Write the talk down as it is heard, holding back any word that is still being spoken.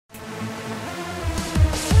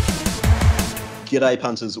G'day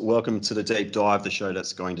punters, welcome to the Deep Dive, the show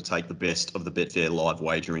that's going to take the best of the Betfair live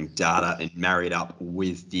wagering data and marry it up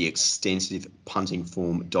with the extensive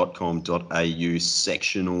puntingform.com.au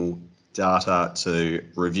sectional data to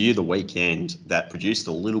review the weekend that produced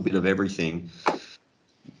a little bit of everything.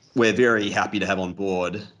 We're very happy to have on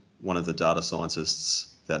board one of the data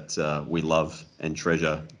scientists that we love and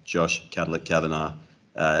treasure, Josh Cadlick-Kavanagh.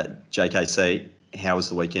 JKC, how was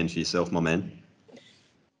the weekend for yourself, my man?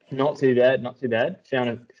 Not too bad.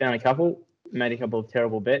 Found a couple, made a couple of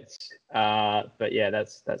terrible bets. But yeah,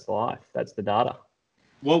 that's life. That's the data.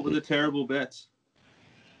 What were the terrible bets?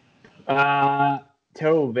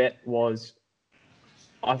 Terrible bet was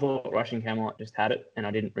I thought Russian Camelot just had it, and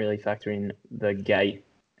I didn't really factor in the gate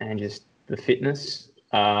and just the fitness.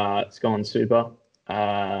 It's gone super.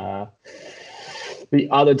 The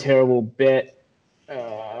other terrible bet,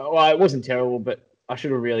 well, it wasn't terrible, but I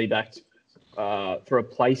should have really backed for a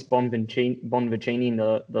place Bonvicini in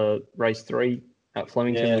the race 3 at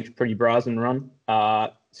Flemington, which pretty brazen run.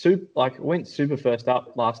 Went super first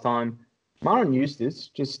up last time. Mara Eustace,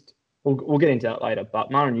 just we'll get into that later,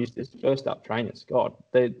 but Mara Eustace first up trainers, God,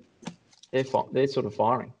 they're sort of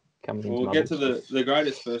firing coming into. We'll get to the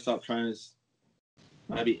greatest first up trainers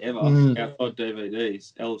maybe ever outside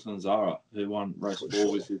DVDs. Ellison Zara, who won race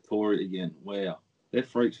 4 with Victoria again. Wow, they're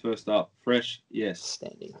freaks first up, fresh, yes,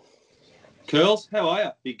 standing. Curls, how are you,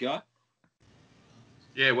 big guy?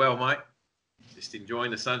 Yeah, well, mate. Just enjoying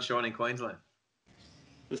the sunshine in Queensland.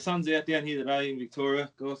 The sun's out down here today in Victoria.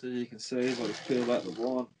 Guys, as you can see, if I just peel back the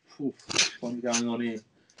blind. What's going on here?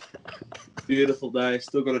 Beautiful day.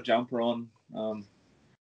 Still got a jumper on.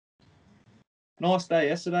 Nice day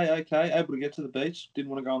yesterday. Okay, able to get to the beach. Didn't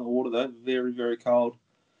want to go in the water though. Very, very cold.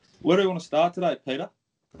 Where do we want to start today, Peter?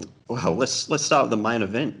 Well, let's start with the main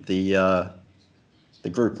event. The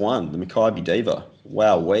Group 1, the Makybe Diva.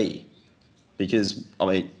 Wowee. Because, I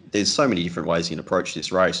mean, there's so many different ways you can approach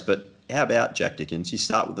this race, but how about, Jack Dickens, you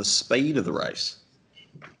start with the speed of the race?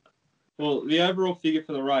 Well, the overall figure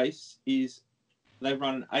for the race is they've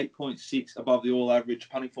run an 8.6 above the all-average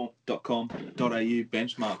puntingform.com.au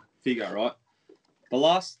benchmark figure, right? The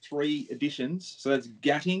last 3 editions, so that's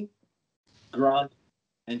Gatting, Grunt,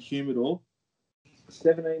 and Humidor,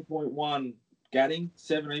 17.1 Gatting,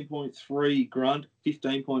 17.3 Grunt,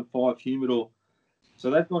 15.5 Humidor. So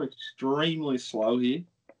they've gone extremely slow here.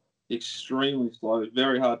 Extremely slow.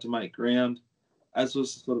 Very hard to make ground, as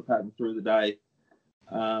was the sort of pattern through the day.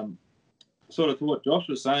 Sort of to what Josh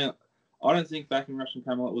was saying, I don't think backing Russian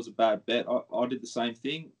Camelot was a bad bet. I did the same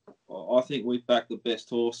thing. I think we've backed the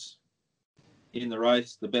best horse in the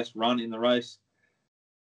race, the best run in the race.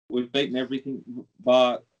 We've beaten everything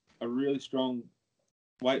but a really strong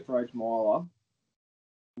weight for age miler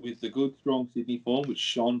with the good, strong Sydney form, which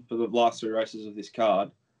shone for the last 3 races of this card.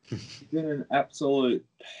 It's been an absolute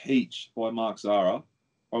peach by Mark Zara,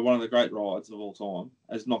 by one of the great rides of all time,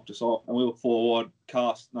 has knocked us off. And we were forward,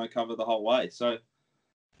 cast, no cover the whole way. So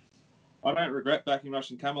I don't regret backing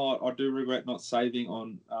Russian Camelot. I do regret not saving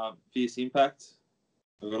on Fierce Impact.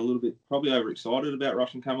 I got a little bit probably overexcited about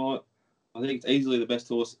Russian Camelot. I think it's easily the best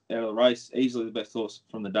horse out of the race, easily the best horse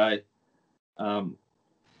from the day.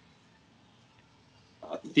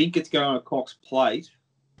 I think it's going to Cox Plate.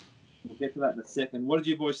 We'll get to that in a second. What did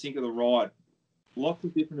you boys think of the ride? Lots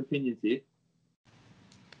of different opinions here.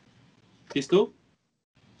 Pistol?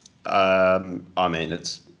 I mean,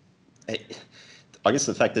 I guess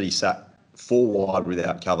the fact that he sat 4 wide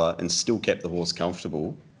without cover and still kept the horse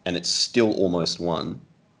comfortable and it's still almost won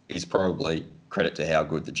is probably credit to how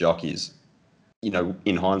good the jock is. You know,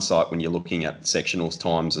 in hindsight, when you're looking at sectionals,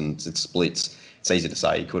 times and splits, it's easy to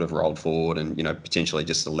say he could have rolled forward and, you know, potentially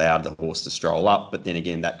just allowed the horse to stroll up. But then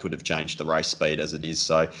again, that could have changed the race speed as it is.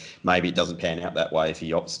 So maybe it doesn't pan out that way if he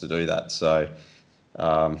opts to do that. So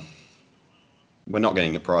we're not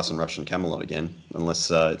getting a price on Russian Camelot again, unless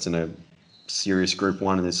it's in a serious Group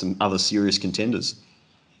 1 and there's some other serious contenders.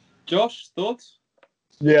 Josh, thoughts?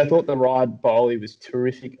 Yeah, I thought the ride by Ollie was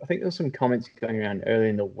terrific. I think there were some comments going around early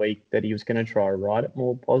in the week that he was going to try to ride it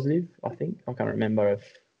more positive, I think. I can't remember if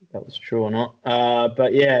that was true or not.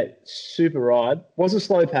 But yeah, super ride. Was a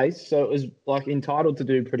slow pace, so it was like entitled to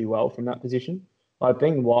do pretty well from that position. Like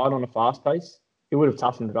being wide on a fast pace, it would have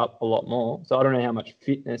toughened it up a lot more. So I don't know how much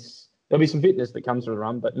fitness. There'll be some fitness that comes with the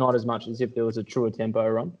run, but not as much as if there was a truer tempo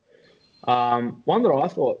run. One that I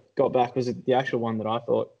thought got back was the actual one that I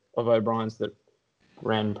thought of O'Brien's that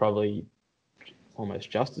ran probably almost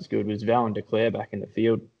just as good was Val and Declare back in the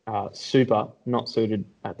field. Super, not suited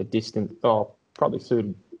at the distance. Oh, probably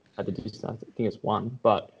suited at the distance. I think it's 1,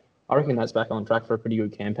 but I reckon that's back on track for a pretty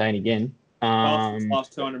good campaign again.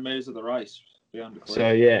 Last 200 metres of the race.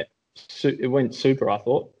 So, yeah, it went super, I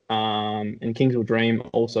thought. And Kingsville Dream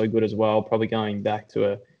also good as well. Probably going back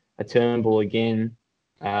to a Turnbull again.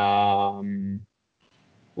 A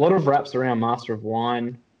lot of wraps around Master of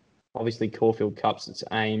Wine. Obviously, Caulfield Cups its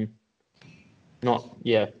aim.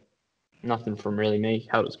 Nothing from really me.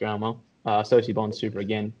 Held its ground well. Soci Bond Super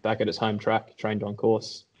again, back at its home track, trained on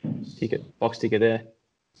course. Box ticket there.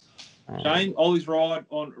 Shane, Ollie's ride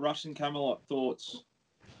on Russian Camelot, thoughts?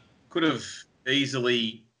 Could have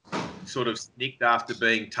easily sort of snicked after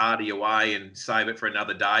being tardy away and save it for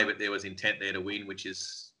another day, but there was intent there to win, which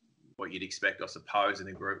is what you'd expect, I suppose, in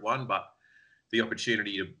a Group 1. But the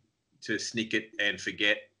opportunity to snick it and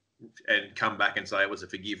forget and come back and say it was a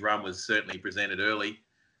forgive run was certainly presented early.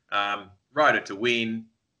 Rode it to win.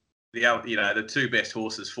 The two best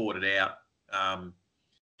horses fought it out.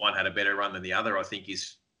 One had a better run than the other, I think,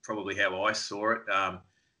 is probably how I saw it.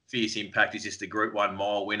 Fierce Impact is just a Group 1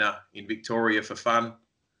 mile winner in Victoria for fun,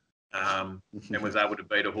 and was able to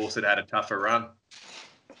beat a horse that had a tougher run.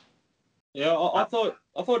 Yeah, I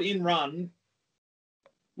thought in run,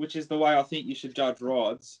 which is the way I think you should judge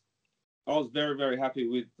rides, I was very, very happy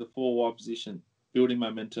with the 4 wide position, building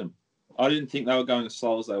momentum. I didn't think they were going as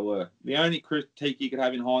slow as they were. The only critique you could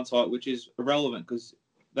have in hindsight, which is irrelevant because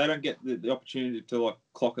they don't get the opportunity to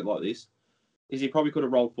clock it like this, is he probably could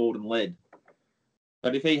have rolled forward and led.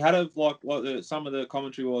 But if he had some of the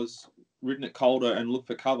commentary was ridden it colder and looked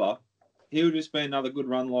for cover, he would just be another good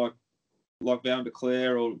run like Bound to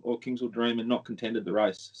Clare or Kingsville Dream and not contended the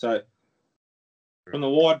race. So from the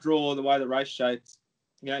wide draw, the way the race shaped,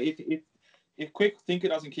 if Quick Thinker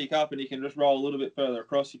doesn't kick up and he can just roll a little bit further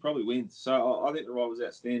across, he probably wins. So I think the ride was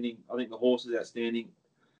outstanding. I think the horse is outstanding.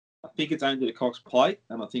 I think it's aimed at a Cox plate,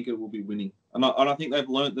 and I think it will be winning. And I think they've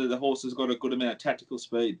learnt that the horse has got a good amount of tactical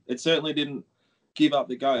speed. It certainly didn't give up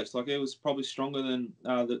the ghost. It was probably stronger than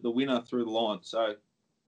the winner through the line. So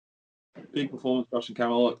big performance, Russian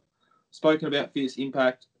Camelot. Spoken about Fierce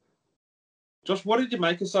Impact. Josh, what did you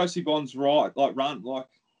make of Soci Bond's run?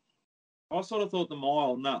 I sort of thought the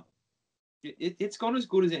mile, it's gone as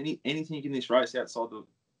good as anything in this race outside the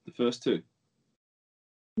first two.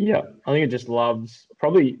 Yeah, I think it just loves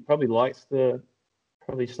probably likes the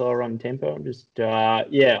slower run tempo. Just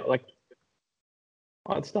it's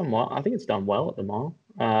done well. I think it's done well at the mile.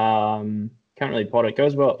 Can't really pot it.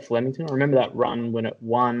 Goes well at Flemington. I remember that run when it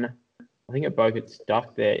won. I think it broke its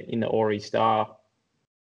duck there in the Ori Star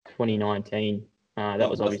 2019. That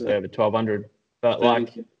was obviously over 1200. But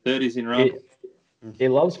 30s in run. It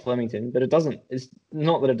loves Flemington, but it doesn't. It's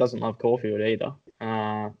not that it doesn't love Caulfield either.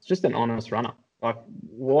 It's just an honest runner.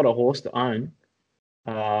 What a horse to own.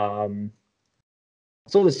 I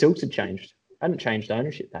saw the silks had changed. Hadn't changed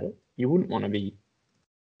ownership, had it? You wouldn't want to be.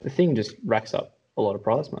 The thing just racks up a lot of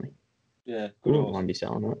prize money. Yeah, you wouldn't want to be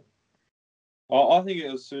selling it. I think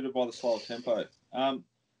it was suited by the slower tempo.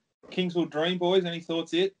 Kingsville Dream, boys, any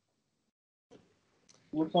thoughts yet?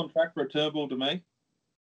 Looks on track for a Turnbull to me.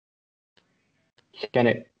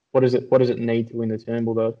 What does it need to win the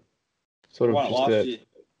Turnbull though? Sort of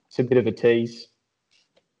it's a bit of a tease.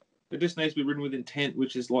 It just needs to be ridden with intent,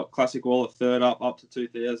 which is like classic Waller, third up to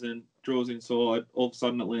 2,000, draws inside. All of a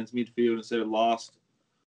sudden it lands midfield instead of last.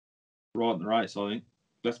 Right in the race, I think.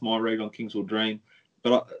 That's my read on Kingsville Dream.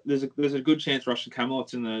 But there's a good chance Russian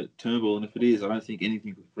Camelot's in the Turnbull, and if it is, I don't think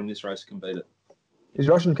anything from this race can beat it. Is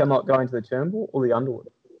Russian Camelot going to the Turnbull or the Underwood?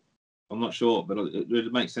 I'm not sure, but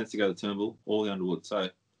it makes sense to go to Turnbull or the Underwood. So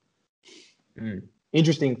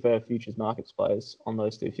interesting for futures markets players on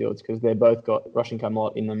those two fields because they've both got Russian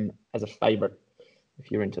Camelot in them as a favourite.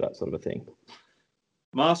 If you're into that sort of a thing.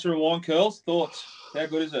 Master of Wine Curls, thoughts? How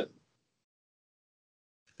good is it?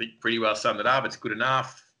 I think pretty well summed it up. It's good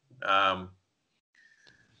enough. It's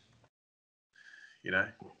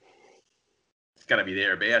going to be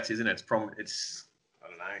thereabouts, isn't it? It's I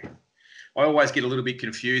don't know. I always get a little bit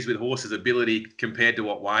confused with horses' ability compared to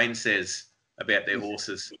what Wayne says about their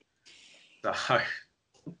horses. So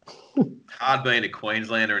hard being a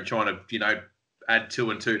Queenslander and trying to, add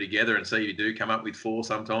 2 and 2 together and see if you do come up with 4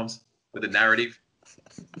 sometimes with a narrative.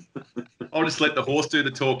 I'll just let the horse do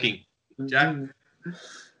the talking. Jack?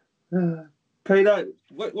 Peter,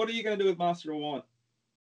 what are you going to do with Master of Wine?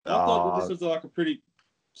 I thought that this was like a pretty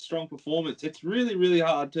strong performance. It's really, really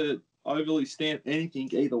hard to overly stamp anything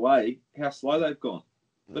either way, how slow they've gone.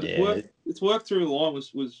 But its work through the line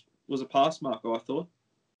was a pass mark, I thought.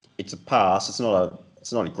 It's a pass. It's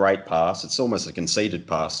not a great pass. It's almost a conceded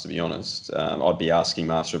pass, to be honest. I'd be asking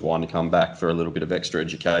Master of Wine to come back for a little bit of extra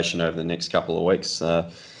education over the next couple of weeks.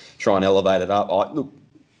 Try and elevate it up. Look,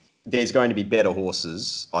 there's going to be better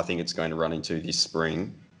horses. I think it's going to run into this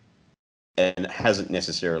spring, and it hasn't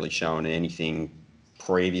necessarily shown anything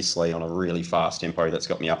previously on a really fast tempo that's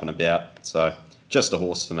got me up and about. So just a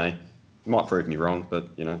horse for me. Might prove me wrong,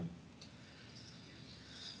 but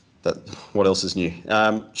that what else is new?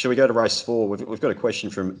 Shall we go to race 4? We've got a question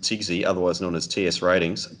from Tigsy, otherwise known as TS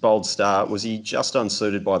Ratings. Bold Star, was he just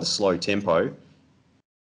unsuited by the slow tempo?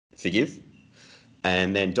 Forgive.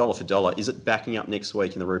 And then dollar for dollar, is it backing up next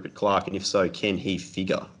week in the Rupert Clark? And if so, can he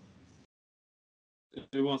figure?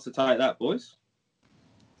 Who wants to take that, boys?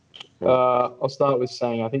 I'll start with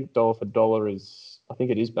saying I think dollar for dollar it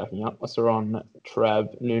is backing up. I saw on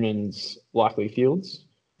Trav Noonan's likely fields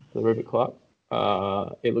for the Rupert Clark.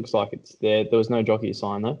 It looks like it's there. There was no jockey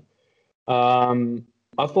assigned though.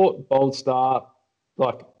 I thought Bold Star,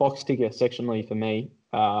 like box ticker sectionally for me,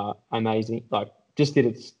 amazing. Like just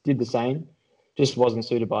did the same. Just wasn't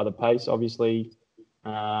suited by the pace, obviously.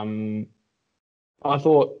 I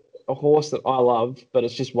thought a horse that I love, but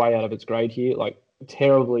it's just way out of its grade here, like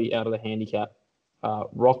terribly out of the handicap.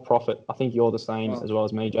 Rock Profit, I think you're the same as well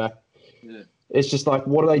as me, Jack. Yeah. It's just like,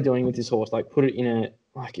 what are they doing with this horse? Like, put it in a,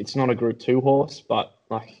 like, it's not a Group 2 horse, but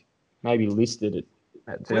like maybe listed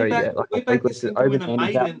at We're back this listed thing over doing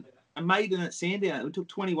handicap. a maiden at Sandown. It took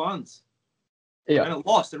 21s. Yeah. And it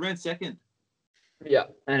lost. It ran second. Yeah.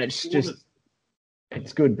 And it's just,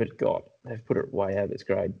 it's good, but God, they've put it way out of its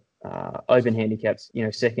grade. Open handicaps,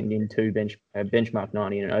 second in 2 benchmark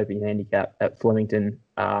 90 and an open handicap at Flemington.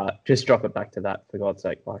 Just drop it back to that, for God's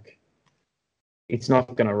sake. Like, it's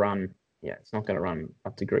not going to run. Yeah, it's not going to run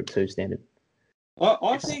up to Group 2 standard.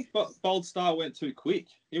 I think Bold Star went too quick.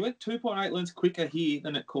 He went 2.8 lengths quicker here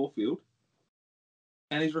than at Caulfield.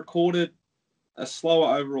 And he's recorded a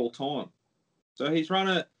slower overall time. So he's run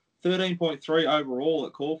a 13.3 overall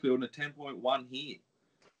at Caulfield and a 10.1 here.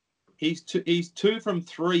 He's 2 from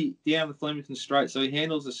 3 down the Flemington straight, so he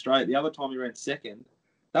handles the straight. The other time he ran second,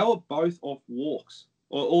 they were both off walks,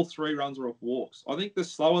 or all 3 runs were off walks. I think the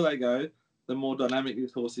slower they go, the more dynamic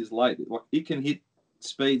this horse is late. Like, it can hit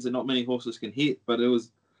speeds that not many horses can hit, but it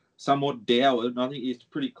was somewhat dowered, and I think it's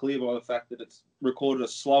pretty clear by the fact that it's recorded a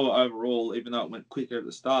slower overall, even though it went quicker at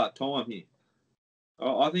the start time here.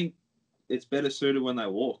 I think it's better suited when they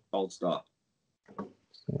walk, Bold Star.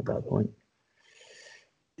 At that point.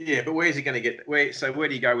 Yeah, but where's he going to get? Where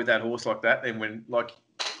do you go with that horse like that? Then when, like,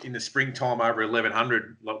 in the springtime over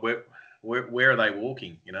 1100, like where are they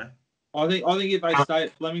walking? I think if they stay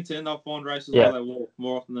at Flemington, they'll find races where they walk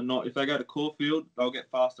more often than not. If they go to Caulfield, they'll get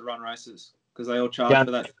faster run races because they all charge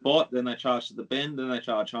for that spot, then they charge to the bend, then they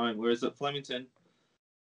charge home. Whereas at Flemington,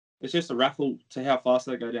 it's just a raffle to how fast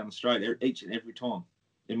they go down the straight each and every time,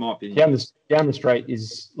 in my opinion. Down the straight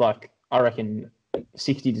is like, I reckon,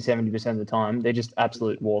 60 to 70% of the time they're just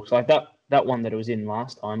absolute walks. Like that one that it was in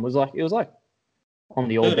last time was like, it was like on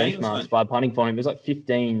the all benchmarks by punting point, it was like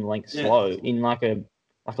 15 lengths slow in like a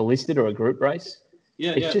listed or a group race.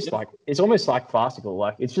 Yeah, it's just like, it's almost like farcical.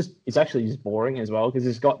 Like it's actually just boring as well because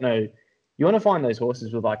it's got no. You want to find those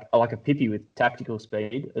horses with like a Pippi with tactical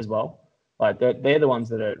speed as well. Like they're the ones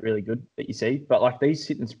that are really good that you see. But like these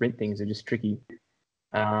sit and sprint things are just tricky.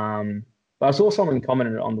 But I saw someone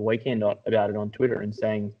commented on the weekend about it on Twitter and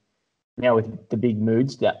saying, now with the big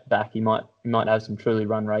moods back, you might have some truly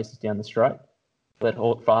run races down the straight. Let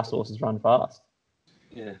fast horses run fast.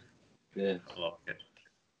 Yeah. I like it.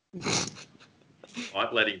 I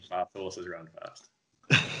like letting fast horses run fast.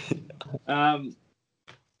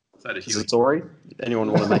 So does Zatori?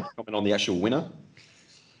 Anyone want to make a comment on the actual winner?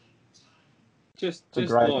 Just the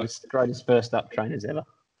greatest first up trainers ever.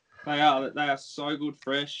 They are so good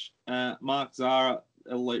fresh. Mark Zara,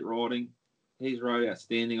 elite riding. He's rode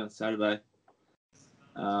outstanding on Saturday.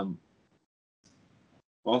 I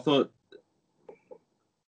thought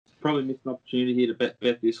probably missed an opportunity here to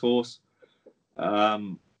bet this horse.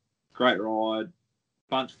 Great ride.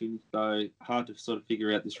 Bunch finish though. Hard to sort of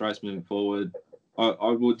figure out this race moving forward.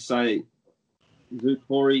 I would say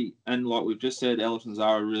Zatori and, like we've just said, Ellison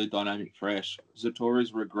Zara really dynamic fresh.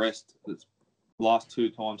 Zatori's regressed. It's last 2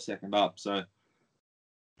 times second up, so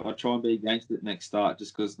I'd try and be against it next start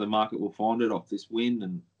just because the market will find it off this win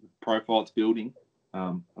and profile it's building.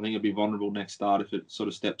 I think it'll be vulnerable next start if it sort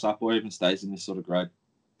of steps up or even stays in this sort of grade.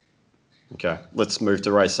 Okay, let's move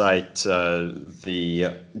to race 8,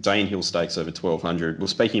 the Danehill Stakes over 1200. We're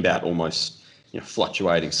speaking about almost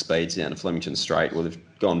fluctuating speeds down to Flemington Straight. Well,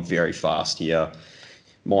 they've gone very fast here,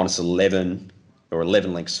 minus 11 or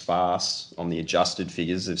 11 lengths fast on the adjusted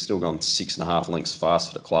figures. They've still gone 6.5 lengths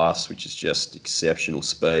fast for the class, which is just exceptional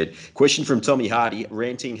speed. Question from Tommy Hardy.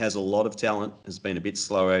 Ranting has a lot of talent, has been a bit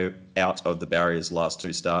slower out of the barriers last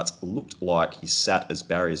 2 starts. Looked like he sat as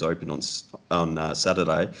barriers open on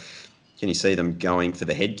Saturday. Can you see them going for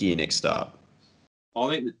the headgear next start? I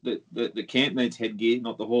think that the camp needs headgear,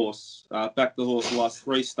 not the horse. Back the horse the last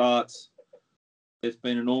 3 starts. It's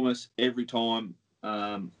been enormous every time.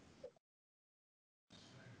 I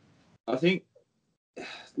think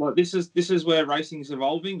like this is where racing is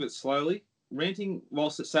evolving, but slowly. Ranting,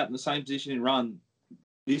 whilst it sat in the same position in run,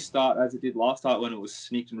 this start as it did last start when it was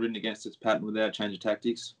sneaked and ridden against its pattern without change of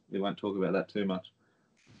tactics. We won't talk about that too much.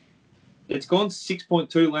 It's gone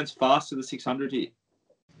 6.2 lengths faster the 600 here.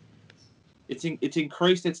 It's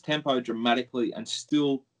increased its tempo dramatically and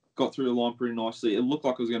still got through the line pretty nicely. It looked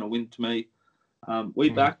like it was going to win to me. We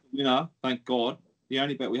backed the winner, thank God. The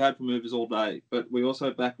only bet we had for movers all day, but we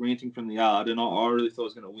also backed Ranting from the yard, and I really thought it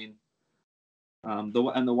was going to win.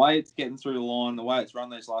 The way it's getting through the line, the way it's run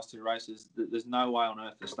these last 2 races, there's no way on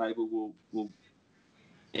earth the stable will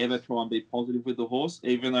ever try and be positive with the horse,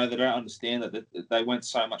 even though they don't understand that they went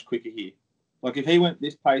so much quicker here. Like if he went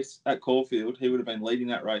this pace at Caulfield, he would have been leading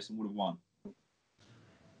that race and would have won.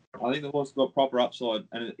 I think the horse has got proper upside,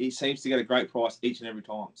 and he seems to get a great price each and every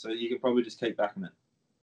time. So you can probably just keep backing it.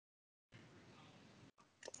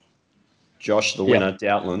 Josh, the winner,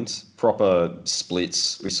 Doubtland, proper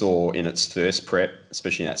splits we saw in its first prep,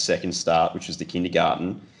 especially in that second start, which was the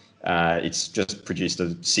kindergarten. It's just produced a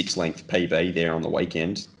 6-length PB there on the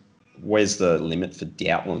weekend. Where's the limit for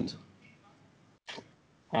Doubtland?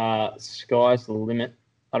 Sky's the limit.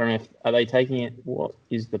 I don't know if are they taking it. What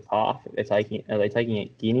is the path they're taking? Are they taking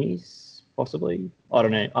it Guineas possibly? I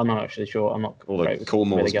don't know. I'm not actually sure. I'm not. Or the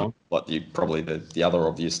Coolmore's like probably the other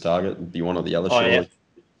obvious target would be one or the other. Surely.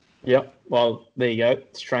 Yeah. Well, there you go.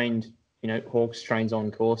 It's trained. Hawks trains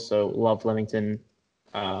on course. So love Leamington.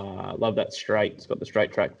 Love that straight. It's got the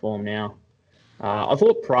straight track form now. I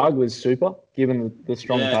thought Prague was super given the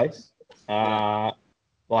strong pace.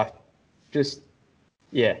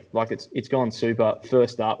 It's gone super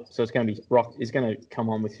first up, so it's going to be rock. It's going to come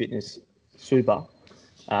on with fitness super.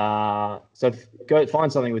 So go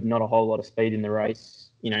find something with not a whole lot of speed in the race.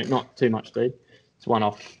 Not too much speed. It's one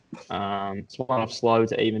off. It's one off slow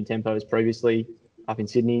to even tempo as previously up in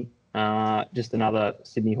Sydney. Just another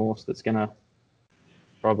Sydney horse that's going to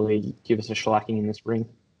probably give us a shellacking in the spring.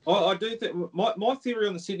 I do think my theory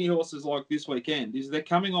on the Sydney horses like this weekend is they're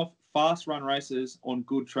coming off fast run races on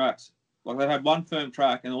good tracks. Like they had one firm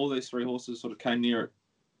track, and all these 3 horses sort of came near it.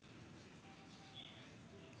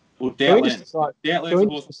 Well, Can we just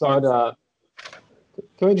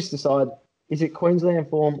decide? Is it Queensland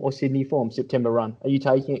form or Sydney form? September run. Are you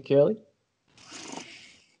taking it, Curly?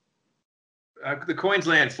 The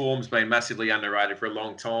Queensland form's been massively underrated for a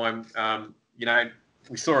long time.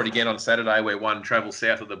 We saw it again on Saturday where one travels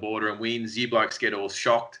south of the border and wins. You blokes get all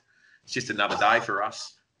shocked. It's just another day for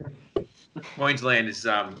us. Queensland is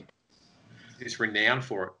renowned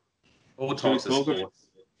for it. All types of sports.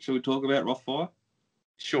 Should we talk about Rothfire?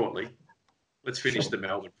 Shortly. Let's finish the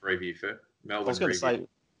Melbourne preview first. I was going to say,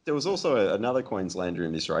 there was also another Queenslander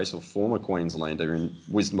in this race, or former Queenslander in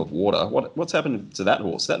Wisdom of Water. What's happened to that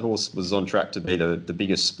horse? That horse was on track to be the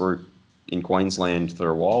biggest sprute in Queensland for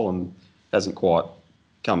a while and hasn't quite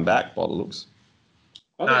come back by the looks.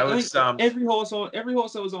 I think every horse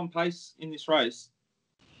that was on pace in this race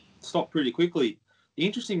stopped pretty quickly. The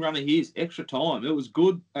interesting runner here is Extra Time. It was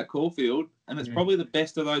good at Caulfield, and it's probably the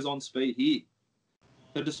best of those on speed here.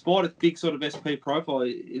 So despite its big sort of SP profile,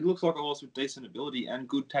 it looks like a horse with decent ability and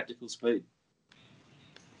good tactical speed.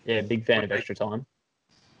 Yeah, big fan of Extra Time.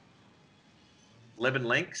 11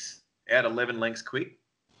 lengths, out 11 lengths quick.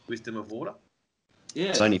 Wisdom of Water. Yeah,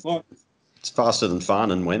 it's faster than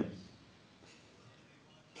Farnan went.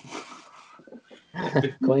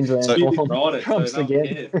 Queensland trumps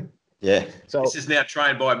again. Yeah. So this is now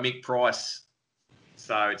trained by Mick Price,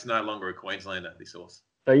 so it's no longer a Queenslander. This horse.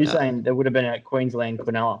 So you're saying there would have been a Queensland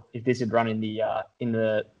Quinella if this had run in the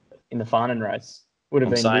Farnan race? Would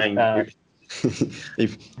have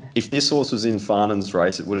if this horse was in Farnan's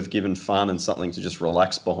race, it would have given Farnan something to just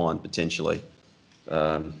relax behind potentially.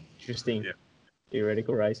 Interesting. Yeah.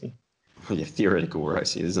 Theoretical racing. Yeah, theoretical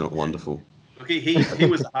racing, isn't it wonderful? Look, he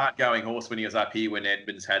was a hard-going horse when he was up here when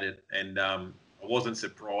Edmonds had it, and I wasn't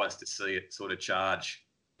surprised to see it sort of charge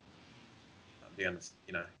down,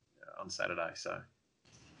 on Saturday. So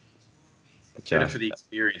better for the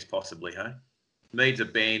experience, possibly, hey? Needs a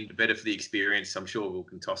bend, better for the experience. I'm sure we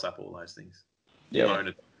can toss up all those things.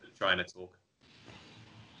 Yeah. Trainer talk.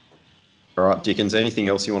 All right, Dickens. Anything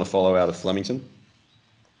else you want to follow out of Flemington?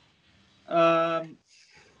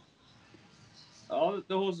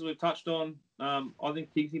 The horses we've touched on. I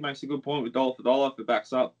think Kingsey makes a good point with dollar for dollar. If it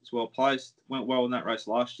backs up, it's well placed. Went well in that race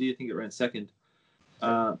last year. I think it ran second.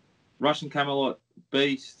 Russian Camelot,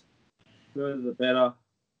 Beast, further the better.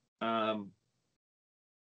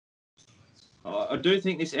 I do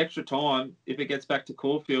think this extra time, if it gets back to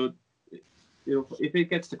Caulfield, if it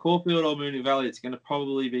gets to Caulfield or Moonee Valley, it's going to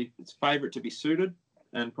probably be its favourite to be suited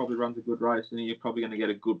and probably runs a good race, and you're probably going to get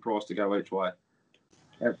a good price to go each way.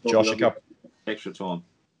 Josh, a couple. Extra time.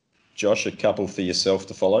 Josh, a couple for yourself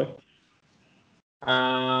to follow.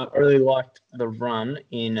 I really liked the run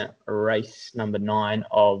in race number 9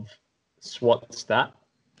 of Swatstat. I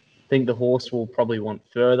think the horse will probably want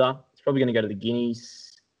further. It's probably going to go to the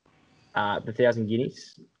Guineas, the 1,000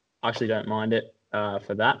 Guineas. I actually don't mind it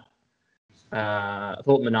for that. I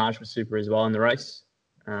thought Minaj was super as well in the race.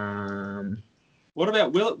 What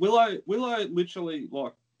about Willow? Willow literally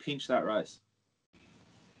pinched that race.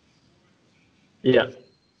 Yeah.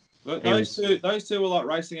 Those two were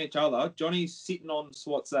racing each other. Johnny's sitting on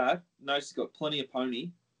Swatsat. Knows he's got plenty of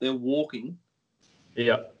pony. They're walking.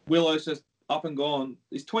 Yeah. Willow's just up and gone.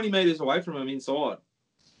 He's 20 metres away from him inside.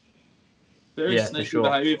 Very sneaky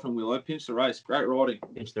behaviour from Willow. Pinched the race. Great riding.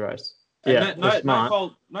 Pinched the race. And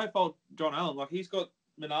no fault, John Allen. He's got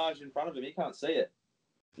Minaj in front of him. He can't see it.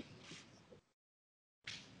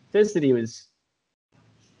 Says that he was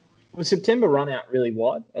September run out really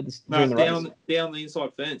wide during the race? Down the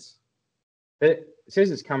inside fence. It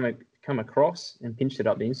says it's come across and pinched it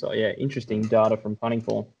up the inside. Yeah, interesting data from Punting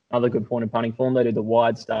Form. Another good point in Punting Form. They do the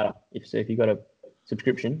wide starter. If you've got a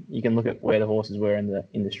subscription, you can look at where the horses were in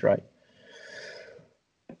the straight.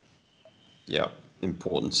 Yeah,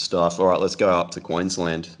 important stuff. All right, let's go up to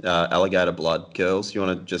Queensland. Alligator Blood. Girls, you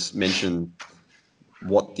want to just mention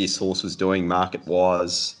what this horse was doing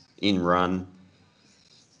market-wise in run?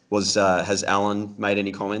 Has Alan made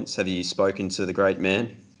any comments? Have you spoken to the great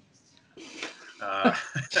man?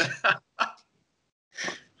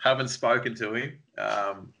 Haven't spoken to him.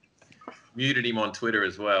 Muted him on Twitter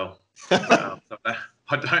as well. So I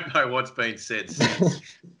don't know what's been said since.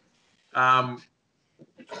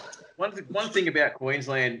 One thing about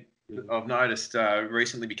Queensland I've noticed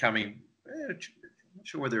recently becoming, I'm not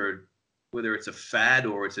sure whether it's a fad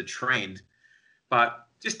or it's a trend, but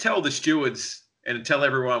just tell the stewards and tell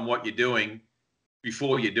everyone what you're doing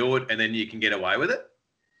before you do it, and then you can get away with it.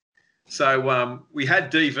 So we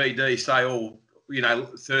had DVD say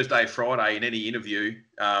Thursday, Friday in any interview,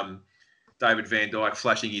 David Van Dyke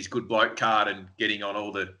flashing his good bloke card and getting on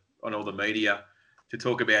all the media to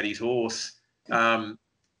talk about his horse.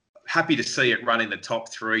 Happy to see it run in the top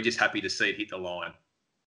 3. Just happy to see it hit the line.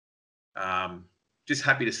 Just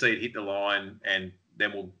happy to see it hit the line, and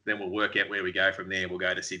then we'll work out where we go from there. We'll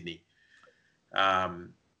go to Sydney,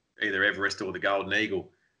 either Everest or the Golden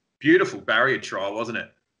Eagle. Beautiful barrier trial, wasn't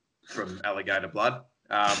it, from Alligator Blood?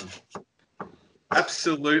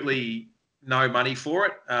 Absolutely no money for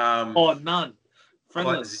it. None.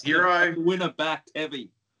 Friendless. Zero. Winner backed heavy.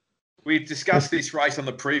 We've discussed this race on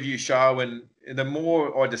the preview show, and the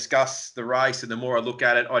more I discuss the race and the more I look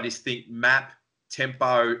at it, I just think map,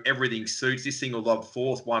 tempo, everything suits. This thing will love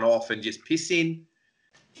 4th one off and just piss in.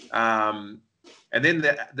 And then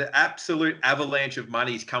the absolute avalanche of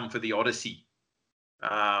money's come for the Odyssey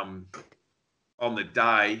on the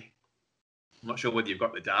day. I'm not sure whether you've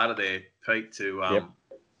got the data there, Pete, to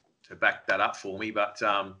back that up for me, but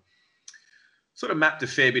sort of mapped a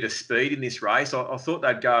fair bit of speed in this race. I thought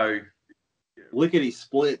they'd go lickety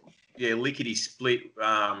split. Yeah, lickety split.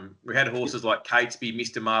 We had horses like Catesby,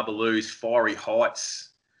 Mr. Marbaloo's, Fiery Heights,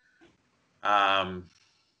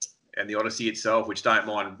 and the Odyssey itself, which don't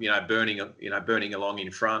mind, burning along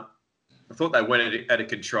in front. I thought they went at a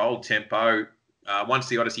controlled tempo. Once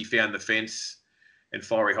the Odyssey found the fence and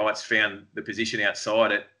Fiery Heights found the position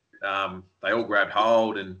outside it, they all grabbed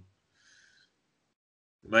hold. And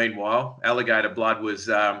meanwhile, Alligator Blood was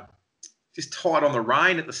just tight on the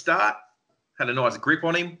rein at the start, had a nice grip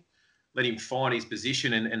on him, let him find his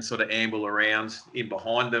position and sort of amble around in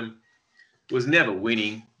behind them. Was never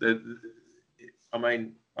winning.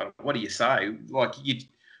 What do you say?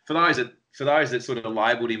 For those that sort of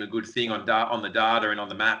labelled him a good thing on the data and on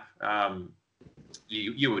the map,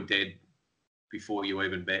 you were dead before you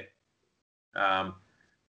even bet.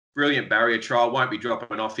 Brilliant barrier trial. Won't be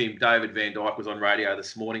dropping off him. David Van Dyke was on radio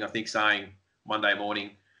this morning, I think, Monday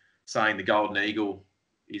morning, saying the Golden Eagle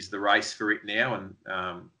is the race for it now, and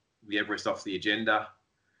the Everest off the agenda.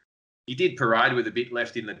 He did parade with a bit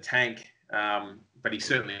left in the tank, but he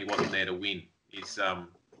certainly wasn't there to win.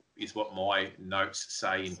 Is what my notes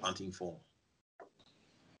say in Punting Form.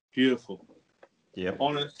 Beautiful. Yeah.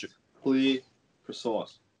 Honest, clear,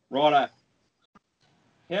 precise. Righto.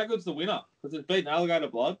 How good's the winner? Because it's beaten Alligator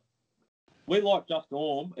Blood. We like Just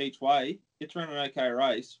Norm each way. It's run an okay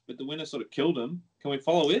race, but the winner sort of killed him. Can we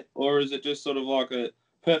follow it? Or is it just sort of like a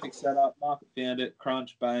perfect setup, market found it,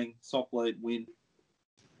 crunch, bang, soft lead, win?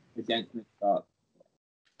 against me start.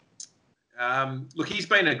 Look, he's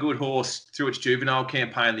been a good horse through its juvenile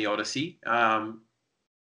campaign, the Odyssey.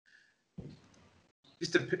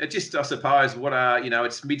 Just I suppose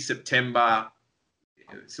it's mid-September,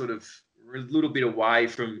 sort of a little bit away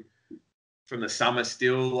from the summer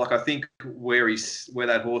still. Like, I think where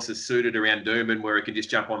that horse is suited around Doomben, where he can just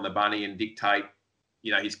jump on the bunny and dictate,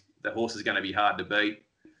 the horse is going to be hard to beat.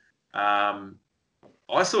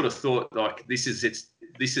 I sort of thought, like, this is its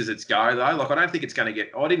go though. Like, I didn't think it's going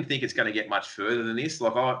to get much further than this.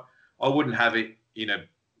 Like, I wouldn't have it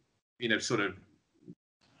sort of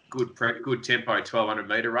good tempo 1200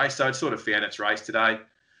 metre race. So it sort of found its race today,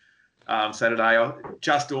 Saturday.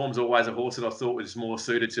 Just Orm's always a horse that I thought was more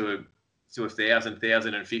suited to 1,000,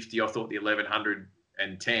 1,050. I thought the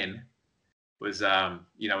 1,110 was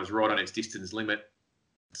was right on its distance limit.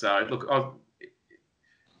 So look,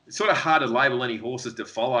 it's sort of hard to label any horses to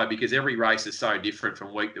follow because every race is so different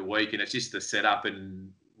from week to week, and it's just the setup,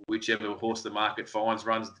 and whichever horse the market finds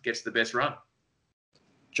gets the best run.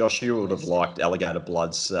 Josh, you would have liked Alligator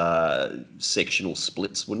Blood's sectional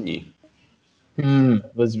splits, wouldn't you?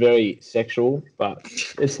 It was very sexual, but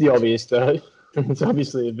it's the obvious though. It's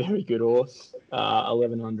obviously a very good horse.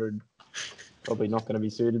 1,100 probably not going to be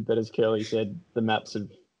suited, but as Curly said, the maps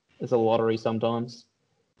it's a lottery sometimes.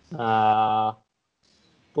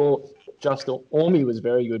 Thought Just Ormy was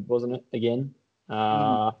very good, wasn't it? Again,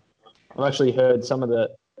 I've actually heard some of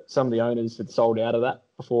the owners had sold out of that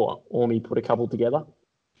before Ormy put a couple together.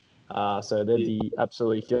 So they'd be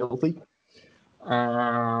absolutely filthy.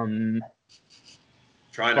 Trying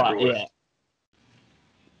to brought yeah.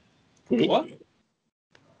 What? I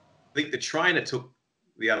think the trainer took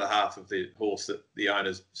the other half of the horse that the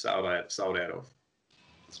owners sold out of.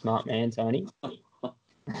 Smart man, Tony.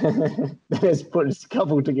 Let's put a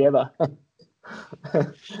couple together.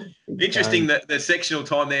 Interesting that the sectional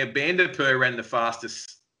time there, Bandipur ran the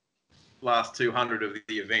fastest last 200 of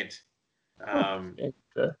the event.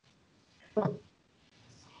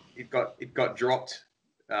 It got dropped.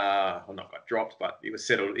 Well, not got dropped, but it was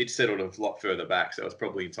settled. It settled a lot further back, so it was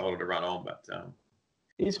probably entitled to run on. But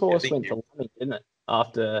his horse went to Lummy, didn't it?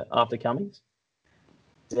 After Cummings,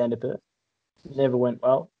 down to Perth. Never went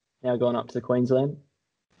well. Now gone up to Queensland.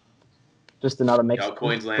 Just another Mexican.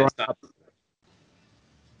 Queensland stuff.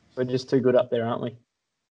 We're just too good up there, aren't we?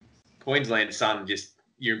 Queensland son, just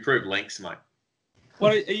you improve lengths, mate.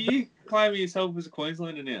 What are you claiming yourself as a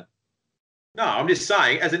Queenslander now? No, I'm just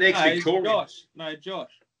saying, as an ex-Victorian.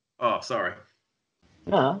 Josh. Oh, sorry.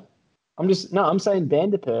 No, I'm saying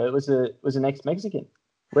Bandipur was an ex-Mexican.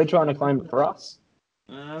 We're trying to claim it for us.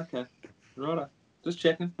 Okay, righto. Just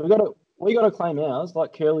checking. We got to claim ours,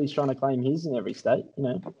 like Curly's trying to claim his in every state.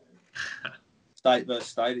 State versus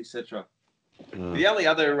state, etc. The only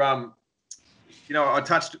other,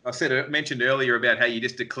 mentioned earlier about how you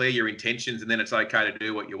just declare your intentions and then it's okay to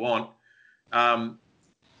do what you want.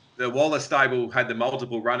 The Wallace stable had the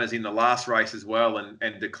multiple runners in the last race as well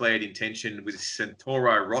and declared intention with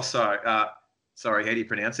Santoro Rosso. Sorry, how do you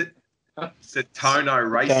pronounce it? Setono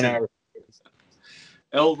Racing.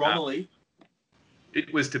 El Romilly.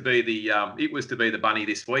 It was to be the bunny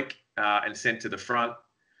this week and sent to the front.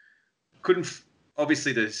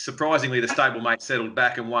 Surprisingly, the stablemate settled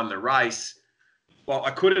back and won the race. Well,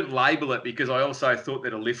 I couldn't label it because I also thought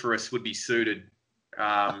that Aliferous would be suited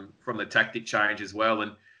from the tactic change as well.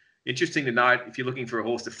 And interesting to note, if you're looking for a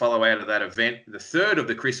horse to follow out of that event, the third of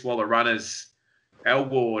the Chris Waller runners,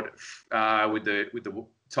 Elward, with the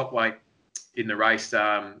top weight in the race,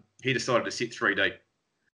 he decided to sit 3 deep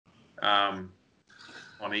on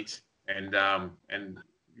it, and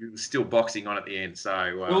he was still boxing on at the end.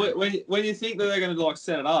 So when you think that they're going to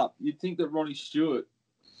set it up, you'd think that Ronnie Stewart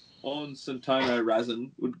on Santono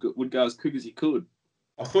Razin would go as quick as he could.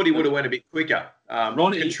 I thought he would have went a bit quicker.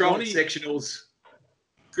 Ronnie sectionals.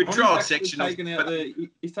 He's taken out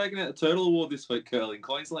the Turtle Award this week, Curly, in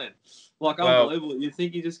Queensland. Unbelievable. You'd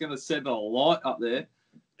think he's just going to set a light up there.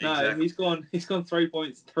 No, exactly. He's gone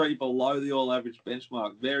 3.3 below the all average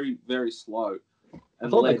benchmark. Very, very slow. I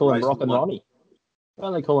thought they call him Rock and Ronnie.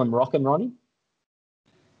 Don't they call him Rock and Ronnie?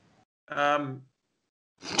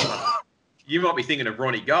 You might be thinking of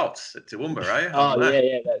Ronnie Goltz at Toowoomba, are you?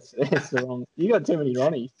 Yeah, that's the wrong. You got too many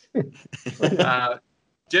Ronnies.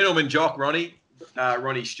 Gentleman Jock Ronnie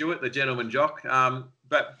Stewart, the Gentleman Jock.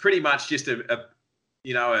 But pretty much just a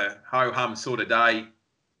ho-hum sort of day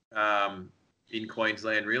in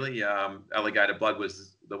Queensland, really. Alligator Blood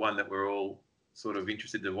was the one that we're all sort of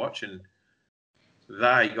interested to watch, and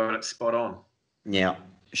they got it spot on. Now,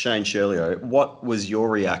 Shane Shirley, what was your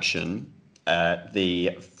reaction at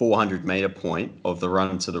the 400 metre point of the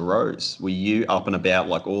run to the Rose? Were you up and about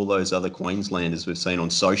like all those other Queenslanders we've seen on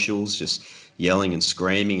socials, just yelling and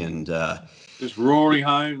screaming and just roaring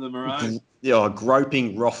home the Maroons?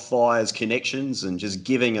 Groping Rothfire's connections and just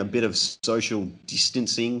giving a bit of social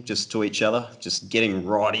distancing just to each other, just getting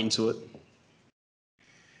right into it?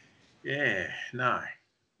 Yeah, no,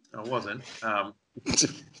 I wasn't.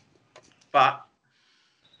 But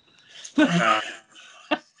I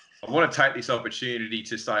want to take this opportunity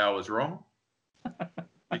to say I was wrong.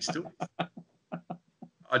 I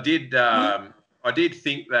did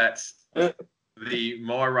think that the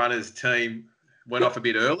My Runners team went off a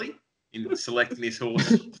bit early in selecting this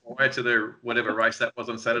horse prior to the whatever race that was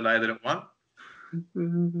on Saturday that it won.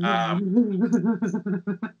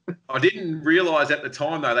 I didn't realise at the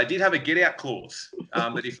time, though, they did have a get-out clause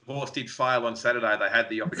that if the horse did fail on Saturday, they had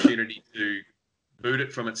the opportunity to boot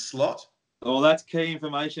it from its slot. Oh, that's key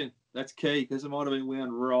information. That's key because it might have been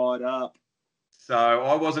wound right up. So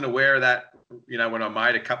I wasn't aware of that, when I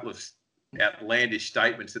made a couple of outlandish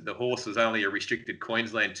statements that the horse was only a restricted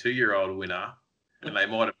Queensland 2-year-old winner and they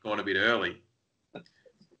might have gone a bit early.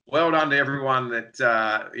 Well done to everyone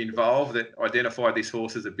that involved that identified this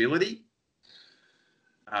horse's ability.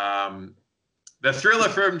 The Thriller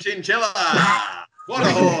from Chinchilla. What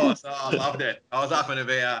a horse. Oh, I loved it. I was up and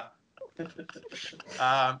about.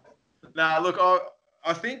 Look,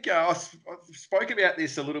 I think I spoke about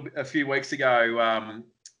this a few weeks ago.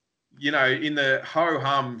 In the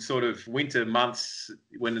ho-hum sort of winter months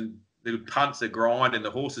when the punts are grind and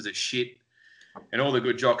the horses are shit and all the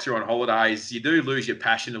good jocks are on holidays, you do lose your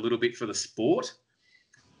passion a little bit for the sport.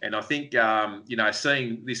 And I think,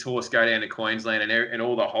 seeing this horse go down to Queensland and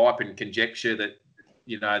all the hype and conjecture that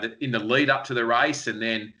in the lead up to the race and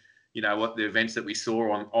then, what the events that we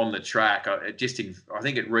saw on the track, I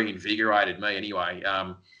think it reinvigorated me anyway.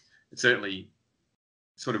 It certainly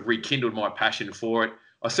sort of rekindled my passion for it.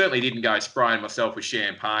 I certainly didn't go spraying myself with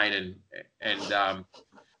champagne and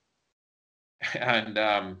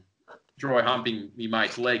dry humping me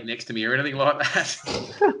mate's leg next to me or anything like that.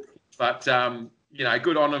 But,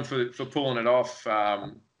 good on them for pulling it off.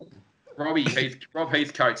 Rob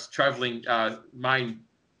Heathcote's travelling main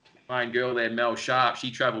girl there, Mel Sharp.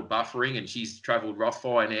 She travelled buffering and she's travelled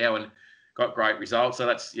Rothfire now and got great results. So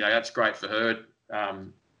that's great for her.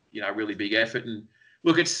 Really big effort. And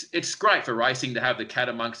look, it's great for racing to have the cat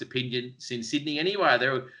amongst opinions in Sydney anyway.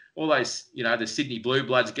 There are all those, the Sydney Blue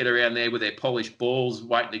Bloods get around there with their polished balls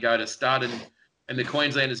waiting to go to stud and the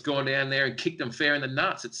Queenslanders gone down there and kicked them fair in the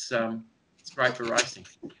nuts. It's great for racing.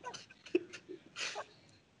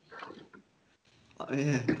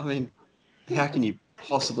 Yeah, I mean, how can you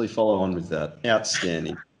possibly follow on with that?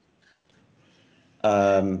 Outstanding.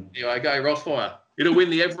 Anyway, go Rothfire. It'll win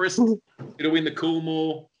the Everest. It'll win the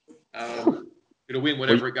Coolmore. It'll win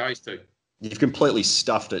whatever it goes to. You've completely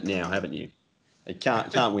stuffed it now, haven't you? It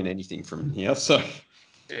can't win anything from here. So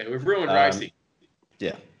yeah, we've ruined racing.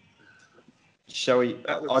 Yeah. Shall we?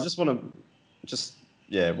 I just want to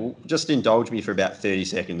just indulge me for about 30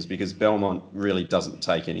 seconds because Belmont really doesn't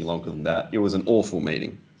take any longer than that. It was an awful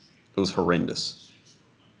meeting. It was horrendous.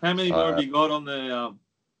 How many more have you got on the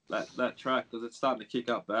that track? Because it's starting to kick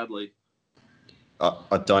up badly.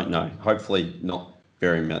 I don't know. Hopefully not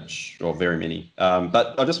very much or very many.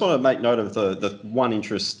 But I just want to make note of the one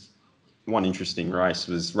interesting race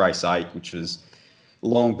was race 8, which was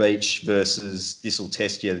Long Beach versus This'll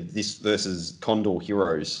Test You, this versus Condor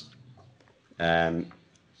Heroes.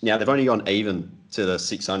 Now, they've only gone even to the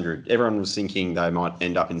 600. Everyone was thinking they might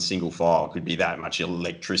end up in single file. It could be that much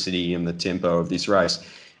electricity in the tempo of this race.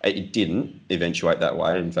 It didn't eventuate that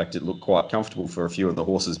way. In fact, it looked quite comfortable for a few of the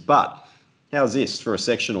horses. But how's this for a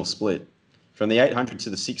sectional split? From the 800 to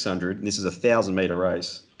the 600, and this is a 1,000-metre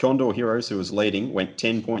race, Condor Heroes, who was leading, went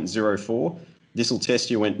 10.04. This'll Test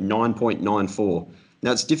You went 9.94.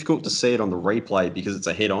 Now, it's difficult to see it on the replay because it's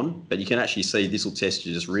a head-on, but you can actually see This'll Test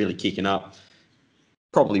You just really kicking up.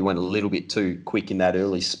 Probably went a little bit too quick in that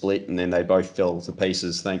early split, and then they both fell to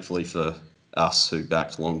pieces, thankfully for us who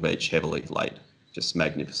backed Long Beach heavily late. Just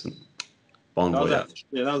magnificent. Bon voyage.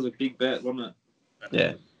 Yeah, that was a big bet, wasn't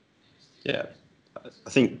it? Yeah. I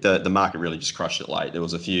think the market really just crushed it late. There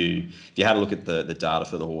was a few. If you had a look at the data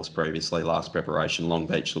for the horse previously, last preparation, Long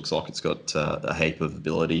Beach looks like it's got a heap of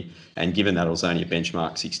ability. And given that it was only a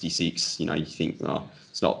benchmark 66, you think,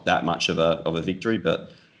 it's not that much of a victory.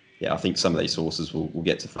 But yeah, I think some of these horses will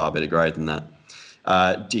get to far better grade than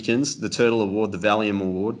that. Dickens, the Turtle Award, the Valium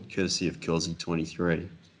Award, courtesy of Cosy 23.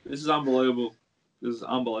 This is unbelievable.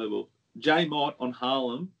 Jay Mott on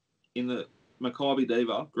Harlem in the Maccabi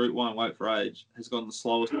Diva, Group 1 weight for age, has gone the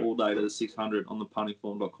slowest all day to the 600 on the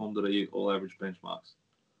puntingform.com.au all average benchmarks.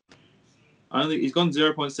 He's gone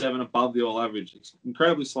 0.7 above the all average. It's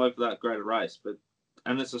incredibly slow for that great a race,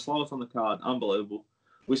 and it's the slowest on the card. Unbelievable.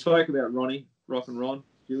 We spoke about Ronnie, Rock and Ron,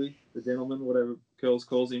 Huey, the gentleman, whatever Curls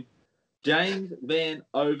calls him. James Van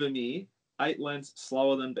Overmeer, 8 lengths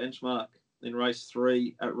slower than benchmark in race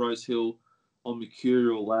 3 at Rose Hill on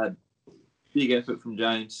Mercurial Lad. Big effort from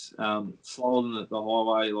James. Slower than the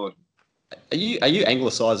highway. Like, Are you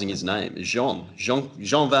anglicising his name? Jean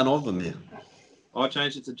Van Overmeer. I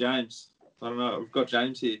changed it to James. I don't know. We've got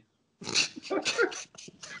James here.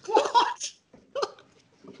 What?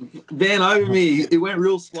 Van Overmeer. It went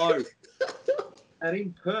real slow. And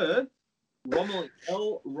in Perth,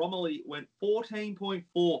 Romilly went 14.4.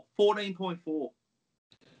 14.4.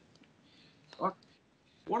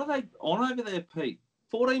 What are they on over there, Pete?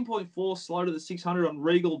 14.4 slow to the 600 on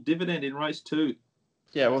Regal Dividend in race 2.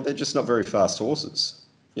 Yeah, well, they're just not very fast horses.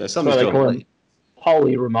 Yeah, Well, somebody's they got call to him lead.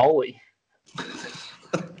 Holy Ramoli.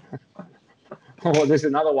 Oh, there's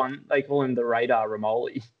another one. They call him the Radar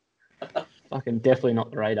Ramoli. Fucking definitely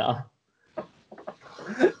not the Radar.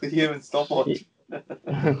 The human stopwatch.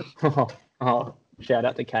 Oh, shout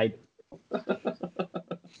out to Kate.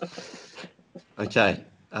 Okay,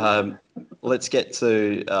 let's get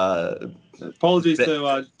to Apologies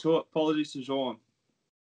to Jean.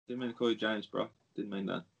 Didn't mean to call you James, bro. Didn't mean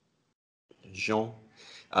that. Jean.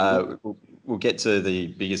 We'll get to the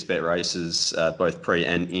biggest bet races, both pre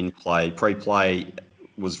and in play. Pre-play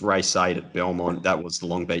was race 8 at Belmont. That was the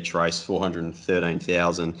Long Beach race,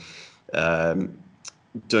 413,000.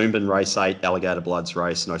 Doomben race 8, Alligator Bloods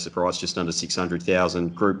race, no surprise, just under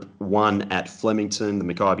 600,000. Group 1 at Flemington,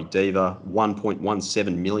 the Maccabi Diva,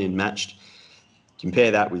 1.17 million matched.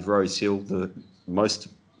 Compare that with Rose Hill. The most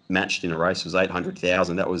matched in a race was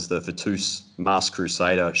 800,000. That was the Fatus Masked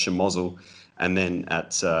Crusader, Shamozzle. And then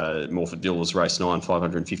at Morford Diller's race 9,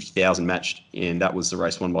 550,000 matched. And that was the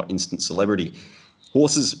race won by Instant Celebrity.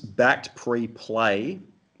 Horses backed pre-play.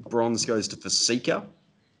 Bronze goes to Fasika,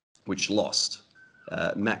 which lost.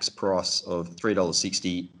 Max price of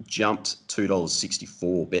 $3.60 jumped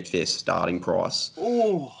 $2.64 Betfair starting price.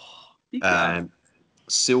 Oh,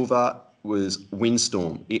 Silver was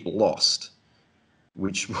Windstorm. It lost,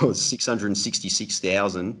 which was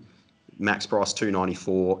 666,000. Max price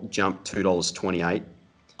 $2.94 jumped $2.28.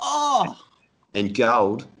 Oh, And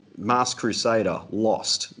gold, Masked Crusader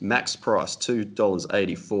lost. Max price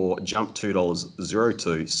 $2.84 jumped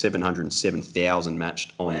 $2.02. 707,000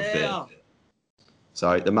 matched on the fair.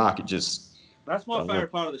 So the market just... That's my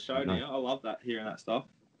favourite part of the show now. I love that, hearing that stuff.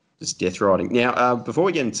 Just death riding. Now, before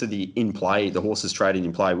we get into the in-play, the horses trading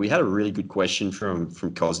in play, we had a really good question from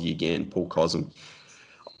Cosy again, Paul Cosm.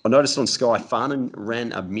 I noticed on Sky, Farnan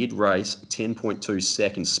ran a mid-race 10.2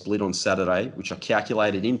 seconds split on Saturday, which I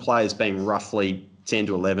calculated in play as being roughly 10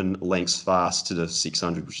 to 11 lengths fast to the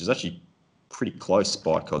 600, which is actually pretty close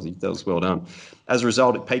by Cosy. That was well done. As a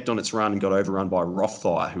result, it peaked on its run and got overrun by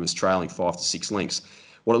Rothfire, who was trailing 5 to 6 lengths.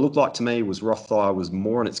 What it looked like to me was Rothfire was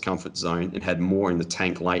more in its comfort zone and had more in the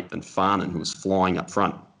tank late than Farnan, who was flying up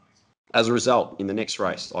front. As a result, in the next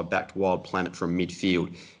race, I backed Wild Planet from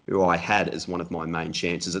midfield, who I had as one of my main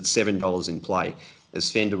chances at $7 in play,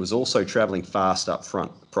 as Fender was also travelling fast up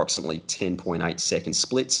front, approximately 10.8 second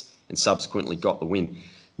splits, and subsequently got the win.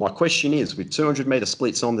 My question is, with 200-metre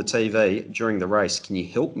splits on the TV during the race, can you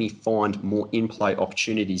help me find more in-play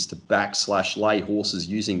opportunities to back/lay horses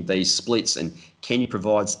using these splits? And can you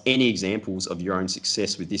provide any examples of your own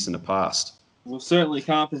success with this in the past? We certainly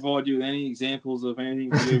can't provide you with any examples of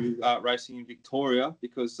anything to do with racing in Victoria,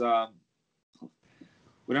 because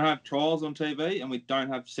we don't have trials on TV and we don't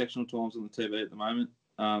have sectional times on the TV at the moment.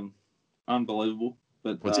 Unbelievable.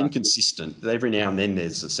 But Well, it's inconsistent. Every now and then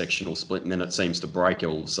there's a sectional split, and then it seems to break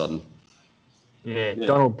all of a sudden. Yeah.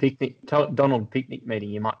 Donald Picnic meeting,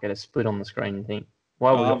 you might get a split on the screen and think,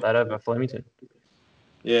 why we got that over Flemington?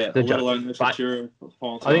 Yeah, let alone the Futura.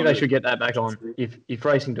 I think they should get that back on. If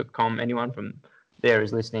racing.com, anyone from there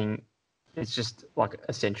is listening, it's just like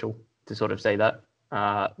essential to sort of see that.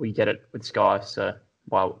 We get it with Sky, so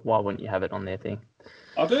why wouldn't you have it on their thing?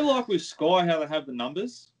 I do like with Sky how they have the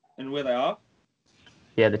numbers and where they are.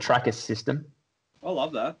 Yeah, the tracker system. I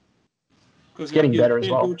love that. It's getting better as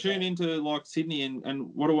well. We'll tune into like Sydney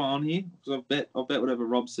and what do I on here? Because I'll bet whatever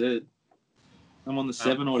Rob said. I'm on the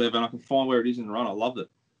 7 or whatever, and I can find where it is in the run. I loved it.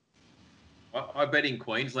 I bet in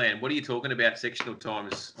Queensland. What are you talking about? Sectional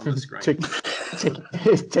times on the screen.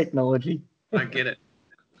 Technology. I don't get it.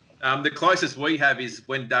 The closest we have is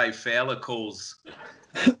when Dave Fowler calls.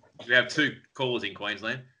 We have 2 callers in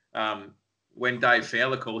Queensland. when Dave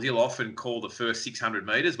Fowler calls, he'll often call the first 600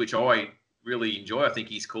 metres, which I really enjoy. I think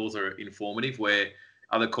his calls are informative, where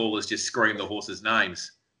other callers just scream the horses'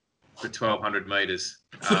 names for 1,200 metres.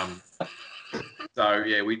 So,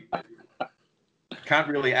 yeah, we can't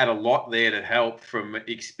really add a lot there to help from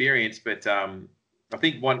experience, but I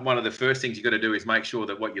think one of the first things you've got to do is make sure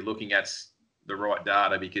that what you're looking at's the right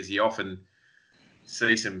data, because you often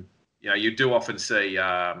see some, you do often see,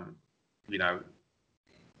 well,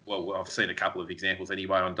 I've seen a couple of examples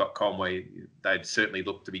anyway on .com where they'd certainly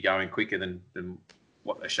look to be going quicker than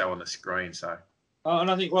what they show on the screen. So,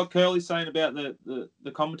 and I think what Curly's saying about the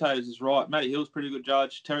commentators is right. Matty Hill's a pretty good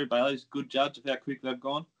judge. Terry Bailey's a good judge of how quick they've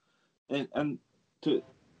gone. And to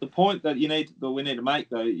the point that we need to make,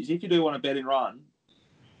 though, is if you do want to bet and run,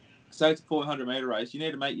 say it's a 400-metre race, you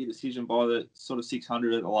need to make your decision by the sort of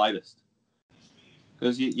 600 at the latest.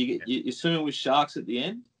 Because you're swimming with sharks at the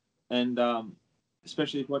end, and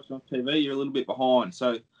especially if you're watching on TV, you're a little bit behind.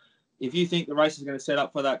 So if you think the race is going to set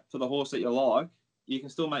up for the horse that you like, you can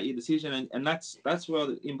still make your decision, and that's where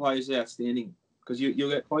the in-play is outstanding, because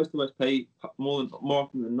you'll get close to SP more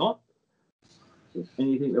often than not,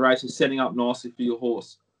 and you think the race is setting up nicely for your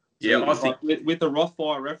horse. So yeah, I think with the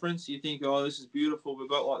Rothfire reference, you think, oh, this is beautiful. We've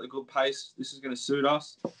got like the good pace. This is going to suit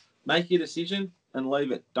us. Make your decision and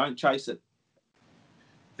leave it. Don't chase it.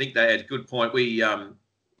 I think they had a good point.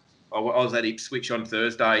 I was at Ipswich on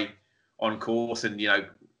Thursday on course, and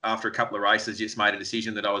after a couple of races, just made a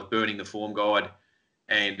decision that I was burning the form guide,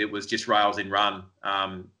 and it was just rails in run.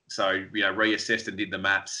 So reassessed and did the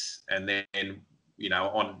maps, and then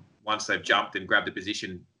once they've jumped and grabbed a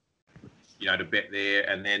position, to bet there,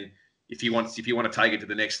 and then if you want to take it to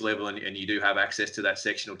the next level, and you do have access to that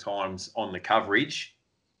sectional times on the coverage,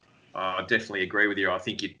 I definitely agree with you. I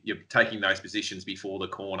think you're taking those positions before the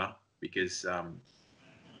corner, because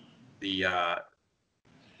it's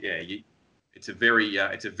a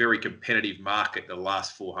very competitive market, the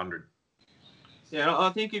last 400. Yeah, I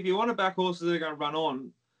think if you want to back horses that are going to run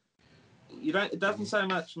on, it doesn't so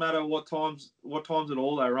much matter what times at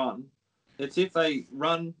all they run. It's if they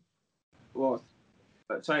run,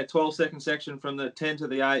 let's say a 12-second section from the 10 to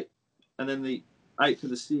the 8, and then the 8 to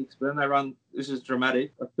the 6, but then they run, this is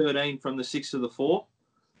dramatic, a 13 from the 6 to the 4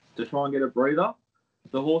 to try and get a breather.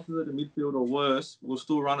 The horses that are midfield or worse will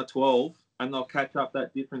still run a 12, and they'll catch up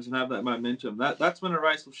that difference and have that momentum. That's when a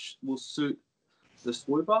race will suit the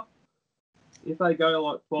swooper. If they go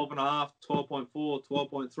like 12.5, 12.4,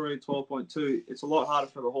 12.3, 12.2, it's a lot harder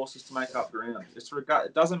for the horses to make up ground.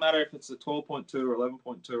 It doesn't matter if it's a 12.2 or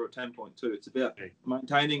 11.2 or 10.2. It's about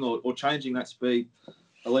maintaining or changing that speed.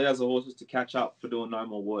 Allows the horses to catch up for doing no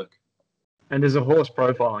more work. And there's a horse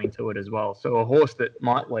profiling to it as well. So a horse that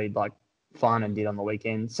might lead like Farnan did on the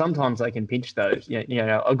weekend, sometimes they can pinch those.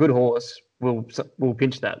 A good horse will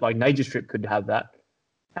pinch that. Like Nature Strip could have that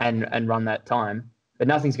and run that time. But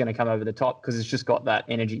nothing's going to come over the top because it's just got that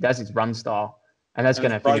energy. That's its run style, and that's going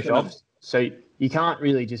to finish off. So you can't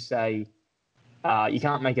really just say you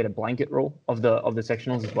can't make it a blanket rule of the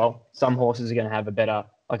sectionals as well. Some horses are going to have a better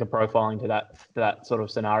a profiling to that sort of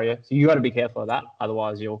scenario. So you got to be careful of that.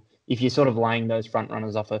 Otherwise, if you're sort of laying those front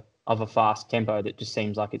runners off a fast tempo that just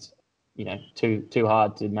seems like it's too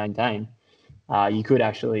hard to maintain, you could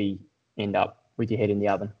actually end up with your head in the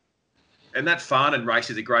oven. And that Farnan race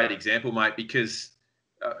is a great example, mate, because.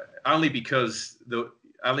 Only because the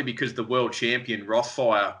world champion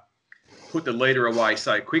Rothfire put the leader away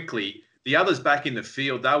so quickly. The others back in the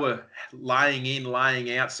field, they were laying in,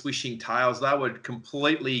 laying out, swishing tails. They were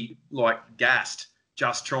completely gassed,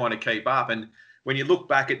 just trying to keep up. And when you look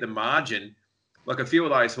back at the margin, a few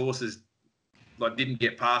of those horses didn't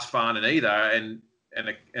get past Farnan either, and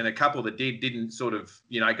a couple that didn't sort of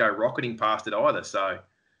go rocketing past it either. So.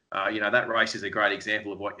 That race is a great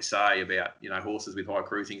example of what you say about, horses with high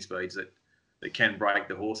cruising speeds that can break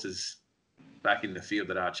the horses back in the field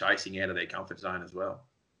that are chasing out of their comfort zone as well.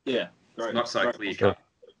 Yeah, great. It's not so clear cut.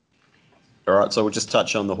 All right, so we'll just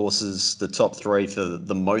touch on the horses, the top three for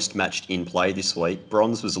the most matched in play this week.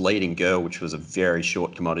 Bronze was Leading Girl, which was a very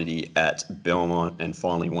short commodity at Belmont and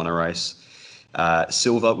finally won a race.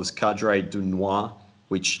 Silver was Cadre du Noir,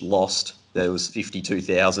 which lost. There was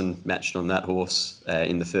 52,000 matched on that horse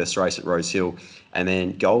in the first race at Rose Hill. And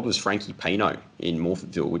then gold was Frankie Pino in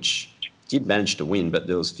Morphettville, which did manage to win, but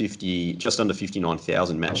there was just under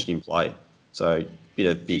 59,000 matched in play. So bit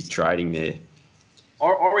of big trading there.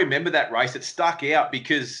 I remember that race. It stuck out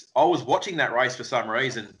because I was watching that race for some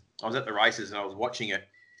reason. I was at the races and I was watching it.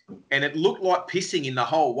 And it looked like pissing in the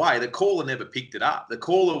whole way. The caller never picked it up. The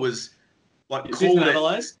caller was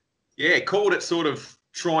called it sort of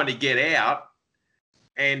trying to get out,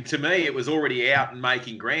 And to me, it was already out and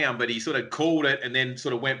making ground, but he sort of called it and then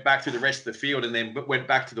sort of went back through the rest of the field and then went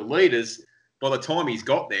back to the leaders. By the time he's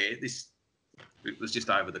got there, it was just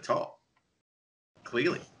over the top.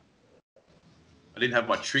 Clearly. I didn't have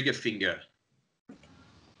my trigger finger.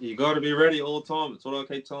 You got to be ready all the time. That's what I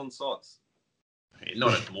keep telling Sots. Yeah,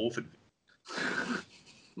 not at Morford.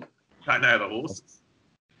 Don't know the horses.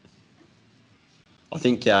 I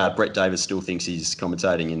think Brett Davis still thinks he's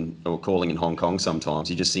commentating or calling in Hong Kong sometimes.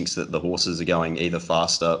 He just thinks that the horses are going either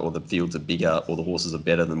faster or the fields are bigger or the horses are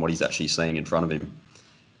better than what he's actually seeing in front of him.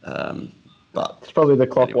 But It's probably the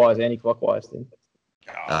clockwise, anti-clockwise thing.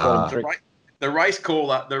 The race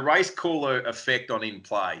caller effect on in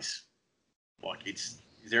plays. Like, is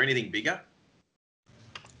there anything bigger?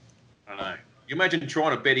 I don't know. You imagine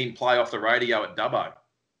trying to bet in play off the radio at Dubbo.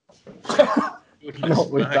 Not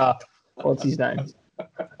with what's his name?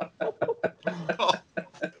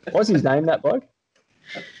 What's his name, that bloke?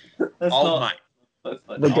 Old mate.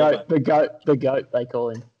 The goat, they call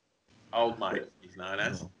him. Old mate, he's known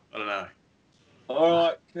as. I don't know. All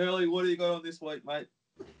right, Curly, what do you got on this week, mate?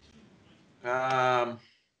 I'm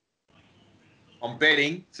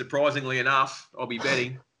betting, surprisingly enough. I'll be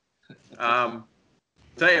betting.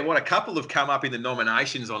 Tell you what, a couple have come up in the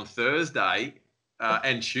nominations on Thursday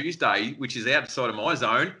and Tuesday, which is outside of my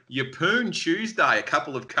zone. Yeppoon Tuesday, a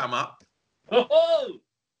couple have come up. Oh!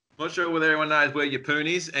 Not sure whether everyone knows where Yeppoon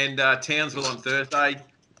is. And Townsville on Thursday.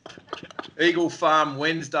 Eagle Farm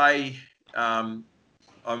Wednesday. I'm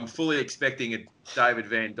fully expecting David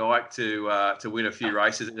Van Dyke to win a few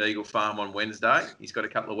races at Eagle Farm on Wednesday. He's got a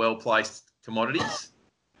couple of well-placed commodities.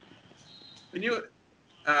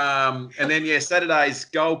 And then, Saturday's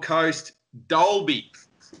Gold Coast. Dalby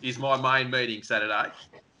is my main meeting Saturday.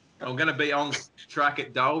 I'm going to be on track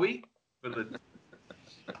at Dalby.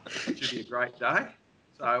 Should be a great day.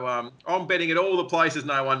 So I'm betting at all the places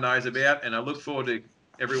no one knows about, and I look forward to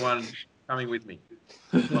everyone coming with me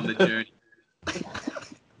on the journey.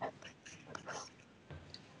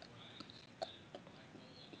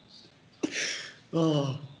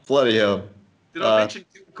 Oh, bloody hell. Did I mention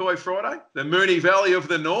Kilcoy Friday? The Moonee Valley of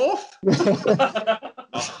the North?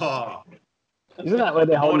 Oh, Isn't that where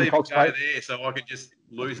they're I might holding even Cox go Plate? there so I can just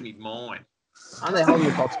lose me mind. Aren't they holding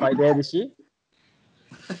the Cox Plate there this year?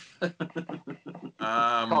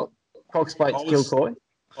 Cox Plate's Kilcoy.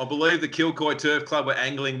 I believe the Kilcoy Turf Club were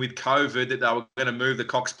angling with COVID that they were going to move the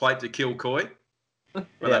Cox Plate to Kilcoy, but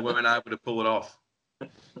they weren't able to pull it off.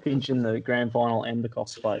 Pinching the grand final and the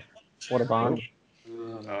Cox Plate. What a barn.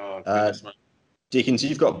 Oh, goodness, mate. Dickens,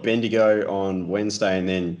 you've got Bendigo on Wednesday and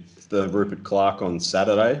then the Rupert Clark on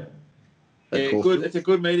Saturday. Yeah, good. It's a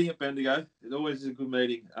good meeting at Bendigo. It always is a good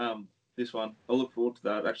meeting. This one, I look forward to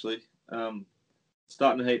that actually.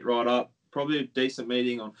 Starting to heat right up. Probably a decent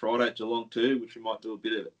meeting on Friday at Geelong too, which we might do a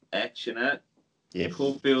bit of action at. Yeah.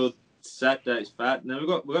 Caulfield Saturday's fat. And then we've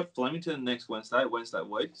got Flemington next Wednesday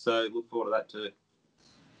week. So look forward to that too.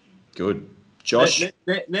 Good. Josh?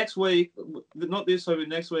 Next week, not this week, but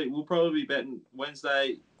next week, we'll probably be betting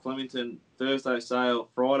Wednesday, Flemington, Thursday, Sale,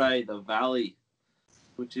 Friday, the Valley,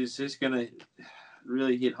 which is just going to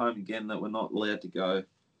really hit home again that we're not allowed to go.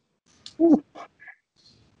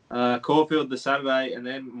 Caulfield the Saturday, and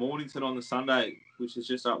then Mornington on the Sunday, which is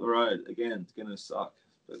just up the road. Again, it's going to suck,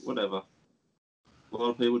 but whatever. A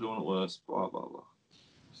lot of people doing it worse, blah, blah, blah.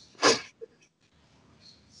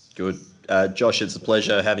 Good. Josh, it's a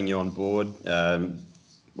pleasure having you on board.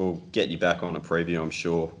 We'll get you back on a preview, I'm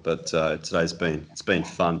sure. But today's been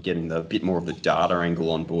fun getting a bit more of the data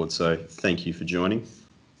angle on board. So thank you for joining.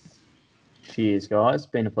 Cheers, guys.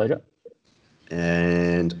 Been a pleasure.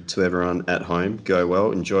 And to everyone at home, go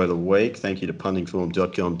well. Enjoy the week. Thank you to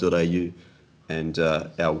puntingform.com.au and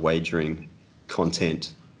our wagering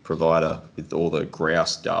content provider with all the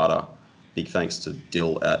grouse data. Big thanks to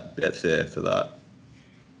Dill at Betfair for that.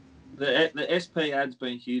 The SP ad's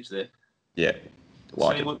been huge there. Yeah.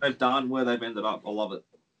 Seeing what they've done, where they've ended up. I love it.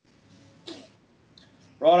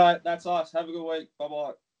 Righto, that's us. Have a good week.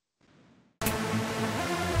 Bye-bye.